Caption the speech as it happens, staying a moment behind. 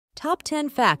Top 10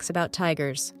 Facts About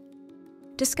Tigers.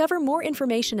 Discover more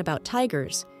information about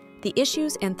tigers, the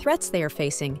issues and threats they are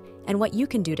facing, and what you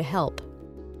can do to help.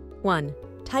 1.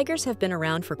 Tigers have been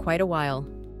around for quite a while.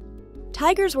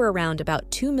 Tigers were around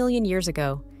about 2 million years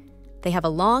ago. They have a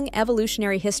long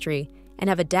evolutionary history and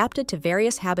have adapted to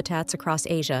various habitats across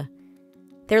Asia.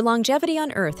 Their longevity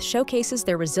on Earth showcases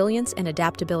their resilience and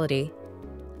adaptability.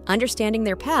 Understanding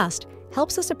their past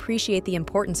helps us appreciate the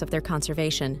importance of their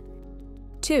conservation.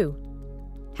 2.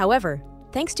 However,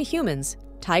 thanks to humans,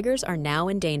 tigers are now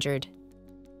endangered.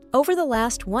 Over the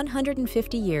last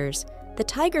 150 years, the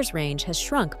tiger's range has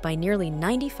shrunk by nearly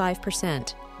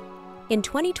 95%. In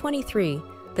 2023,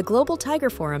 the Global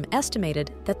Tiger Forum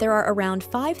estimated that there are around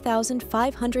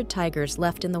 5,500 tigers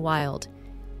left in the wild.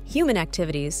 Human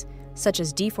activities, such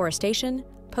as deforestation,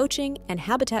 poaching, and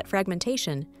habitat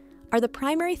fragmentation, are the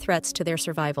primary threats to their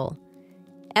survival.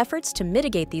 Efforts to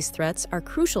mitigate these threats are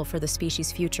crucial for the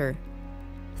species' future.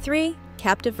 3.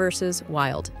 Captive versus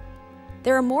wild.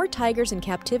 There are more tigers in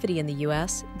captivity in the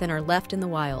U.S. than are left in the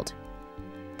wild.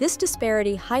 This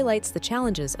disparity highlights the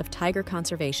challenges of tiger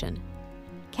conservation.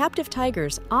 Captive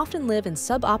tigers often live in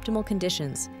suboptimal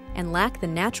conditions and lack the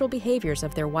natural behaviors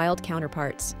of their wild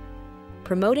counterparts.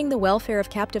 Promoting the welfare of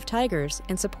captive tigers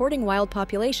and supporting wild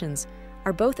populations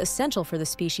are both essential for the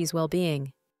species'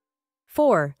 well-being.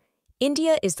 4.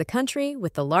 India is the country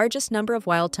with the largest number of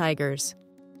wild tigers.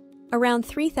 Around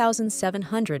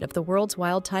 3,700 of the world's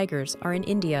wild tigers are in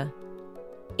India.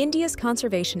 India's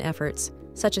conservation efforts,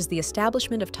 such as the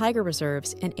establishment of tiger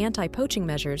reserves and anti-poaching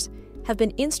measures, have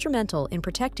been instrumental in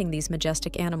protecting these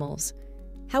majestic animals.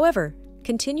 However,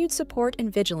 continued support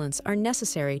and vigilance are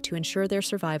necessary to ensure their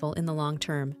survival in the long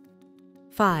term.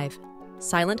 5.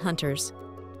 Silent hunters.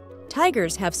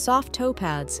 Tigers have soft toe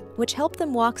pads, which help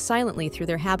them walk silently through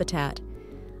their habitat.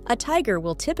 A tiger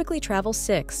will typically travel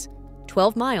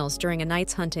 12 miles during a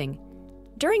night's hunting.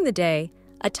 During the day,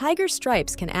 a tiger's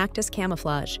stripes can act as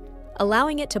camouflage,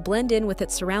 allowing it to blend in with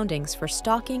its surroundings for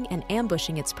stalking and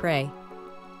ambushing its prey.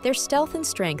 Their stealth and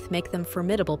strength make them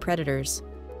formidable predators.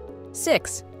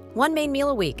 6. One main meal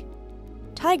a week.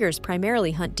 Tigers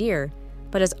primarily hunt deer,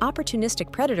 but as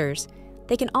opportunistic predators,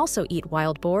 they can also eat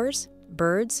wild boars,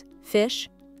 birds, fish,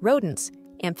 rodents,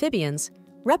 amphibians,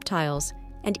 reptiles,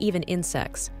 and even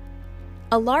insects.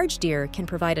 A large deer can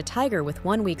provide a tiger with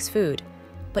 1 week's food,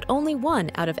 but only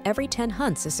 1 out of every 10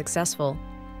 hunts is successful.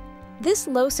 This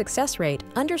low success rate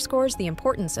underscores the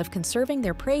importance of conserving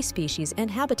their prey species and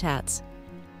habitats.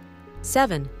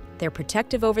 7. They're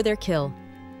protective over their kill.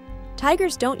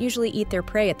 Tigers don't usually eat their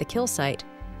prey at the kill site,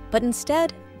 but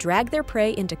instead drag their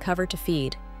prey into cover to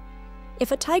feed.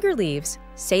 If a tiger leaves,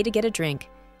 say to get a drink,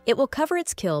 it will cover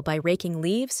its kill by raking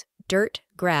leaves, dirt,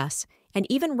 grass, and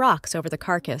even rocks over the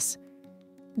carcass.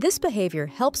 This behavior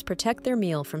helps protect their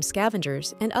meal from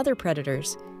scavengers and other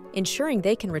predators, ensuring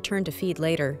they can return to feed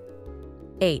later.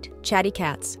 8. Chatty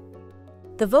cats.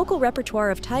 The vocal repertoire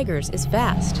of tigers is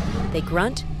vast. They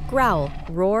grunt, growl,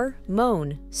 roar,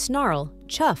 moan, snarl,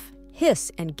 chuff,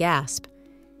 hiss, and gasp.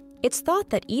 It's thought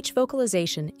that each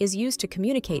vocalization is used to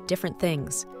communicate different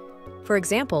things. For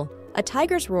example, a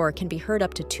tiger's roar can be heard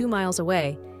up to 2 miles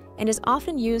away and is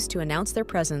often used to announce their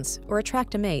presence or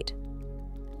attract a mate.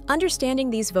 Understanding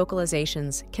these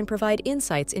vocalizations can provide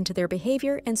insights into their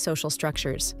behavior and social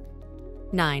structures.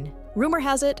 9. Rumor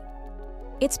has it,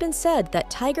 it's been said that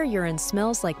tiger urine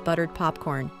smells like buttered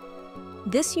popcorn.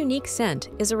 This unique scent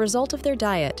is a result of their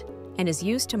diet and is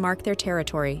used to mark their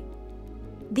territory.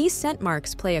 These scent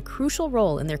marks play a crucial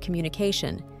role in their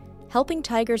communication, helping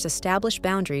tigers establish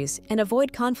boundaries and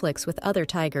avoid conflicts with other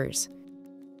tigers.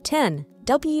 10.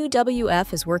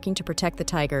 WWF is working to protect the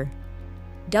tiger.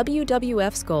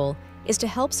 WWF's goal is to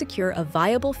help secure a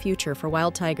viable future for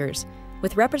wild tigers,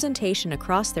 with representation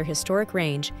across their historic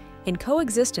range in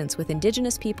coexistence with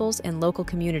indigenous peoples and local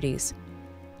communities.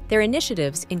 Their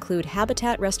initiatives include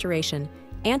habitat restoration,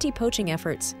 anti-poaching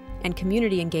efforts, and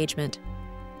community engagement.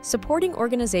 Supporting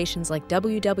organizations like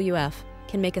WWF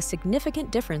can make a significant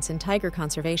difference in tiger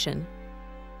conservation.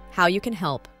 How you can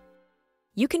help.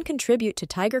 You can contribute to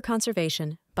tiger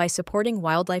conservation by supporting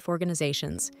wildlife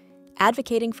organizations,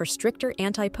 advocating for stricter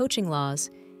anti-poaching laws,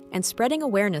 and spreading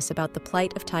awareness about the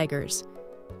plight of tigers.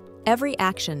 Every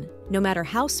action, no matter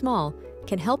how small,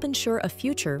 can help ensure a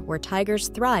future where tigers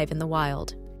thrive in the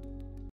wild.